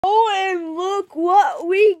look what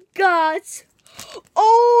we got.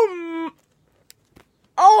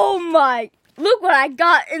 Oh my, look what I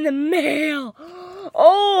got in the mail.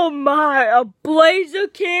 Oh my, a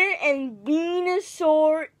Blaziken and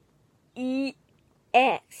Venusaur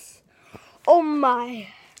EX. Oh my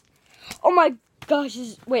gosh,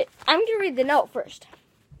 wait, I'm gonna read the note first.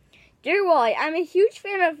 Dear Wally, I'm a huge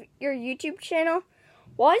fan of your YouTube channel,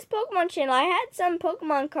 Wally's Pokemon channel. I had some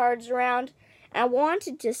Pokemon cards around and I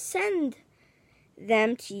wanted to send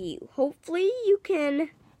them to you. Hopefully you can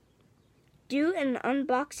do an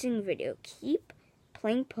unboxing video. Keep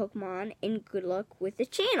playing Pokemon and good luck with the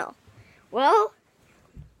channel. Well,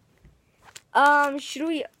 should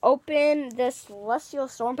we open the Celestial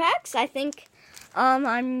Storm packs? I think I'm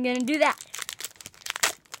gonna do that.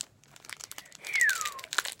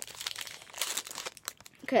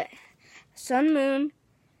 Okay, Sun, Moon,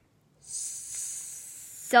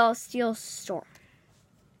 Celestial Storm.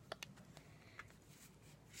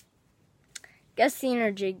 Guess the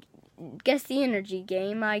energy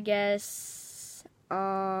game, I guess.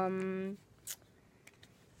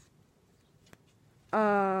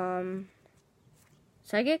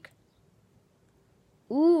 Psychic?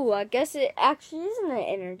 Ooh, I guess it actually isn't an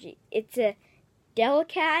energy. It's a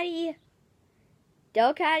Delcatty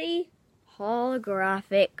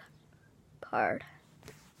holographic card.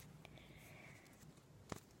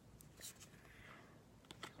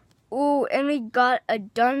 Ooh, and we got a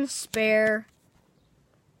Dunsparce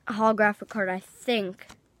holographic card, I think.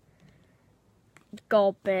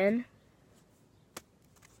 Gulpin.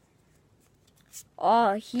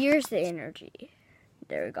 Oh, here's the energy.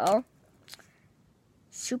 There we go.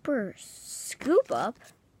 Super Scoop Up.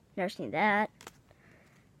 Never seen that.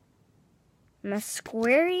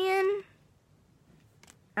 Masquerian.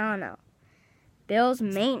 I don't know. Bill's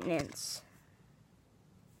Maintenance.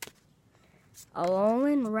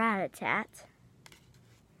 Alolan Rattata.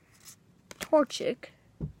 Torchic.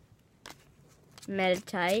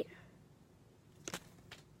 Meditite.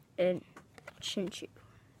 And Chinchou.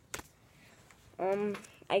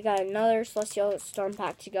 I got another Celestial Storm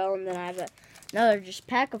pack to go, and then I have another just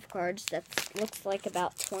pack of cards that looks like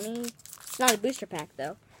about 20. It's not a booster pack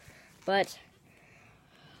though, but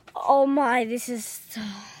oh my, this is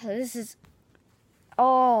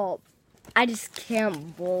oh, I just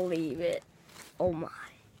can't believe it. Oh my.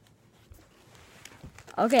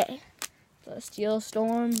 Okay, Celestial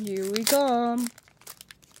Storm, here we come.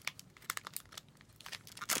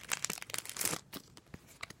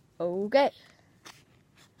 Okay.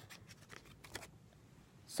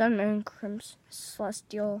 Sun, Moon, Crimson,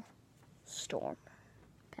 Celestial Storm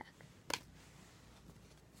pack.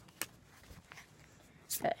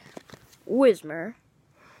 Okay. Whismur.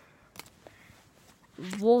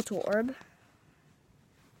 Voltorb.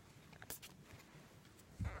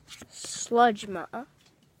 Sludgema.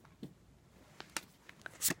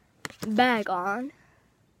 Bagon.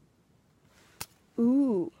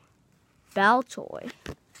 Ooh. Baltoy.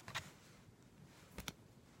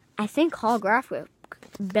 I think holographic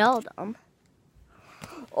Beldum.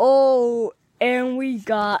 Oh, and we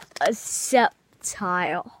got a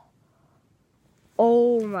Sceptile.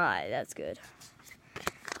 Oh my, that's good.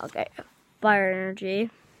 Okay, Fire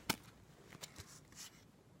Energy.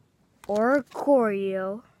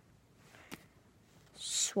 Oricorio.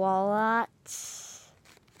 Swalot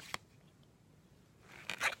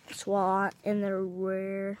in the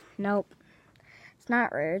rare. Nope. It's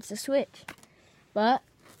not rare, it's a switch. But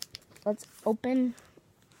let's open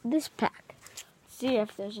this pack. See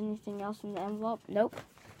if there's anything else in the envelope. Nope.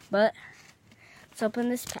 But let's open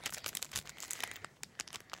this pack.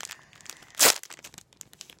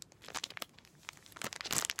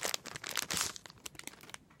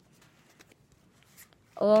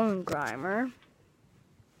 Alolan Grimer.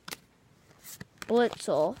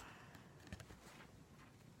 Blitzel.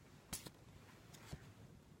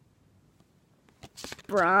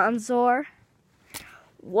 Bronzor.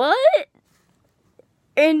 What?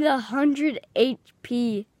 In the 100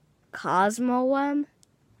 HP Cosmowem?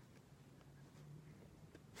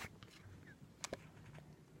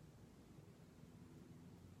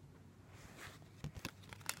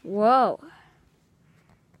 Whoa.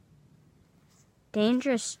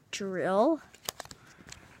 Dangerous Drill?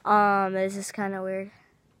 This is kind of weird.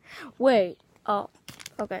 Wait. Oh,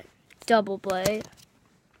 okay. Double Blade.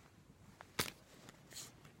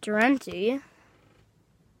 Durenti.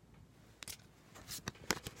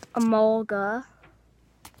 Emolga.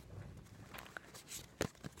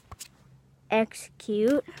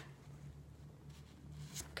 Execute.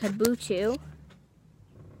 Kabuto.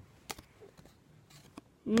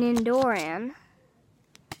 Nindoran.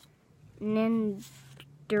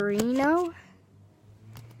 Nidorino.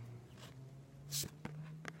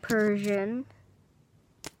 Persian,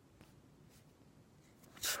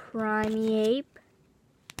 Primeape,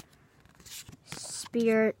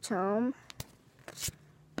 Spiritomb,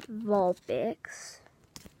 Vulpix,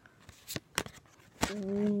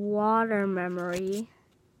 Water Memory,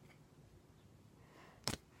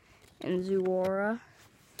 and Zuora.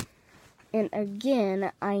 And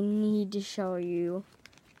again, I need to show you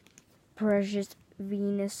Precious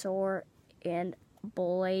Venusaur and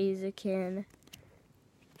Blaziken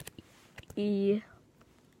EX.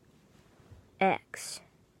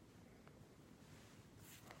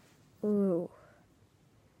 Ooh.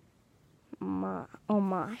 My. Oh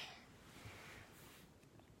my.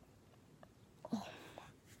 Oh my.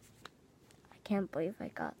 I can't believe I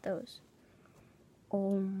got those.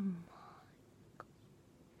 Oh my.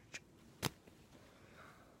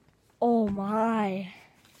 Oh my.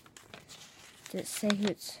 Does it say who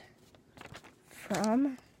it's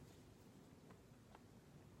from?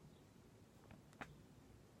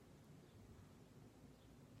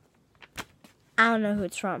 I don't know who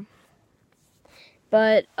it's from.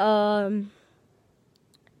 But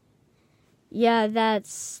yeah,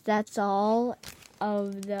 that's all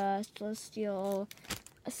of the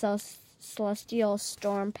Celestial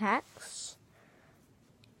Storm packs.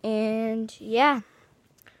 And yeah.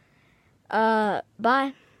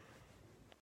 Bye.